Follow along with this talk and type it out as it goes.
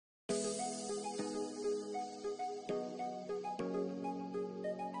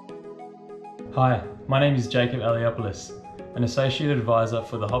Hi, my name is Jacob Eliopoulos, an Associate Advisor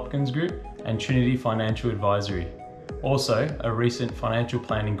for the Hopkins Group and Trinity Financial Advisory, also a recent financial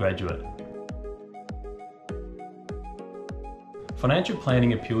planning graduate. Financial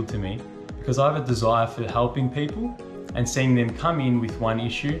planning appealed to me because I have a desire for helping people and seeing them come in with one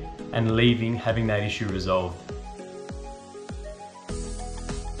issue and leaving having that issue resolved.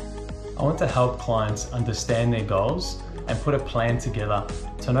 I want to help clients understand their goals and put a plan together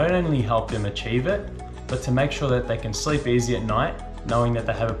to not only help them achieve it, but to make sure that they can sleep easy at night, knowing that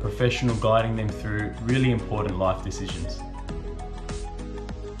they have a professional guiding them through really important life decisions.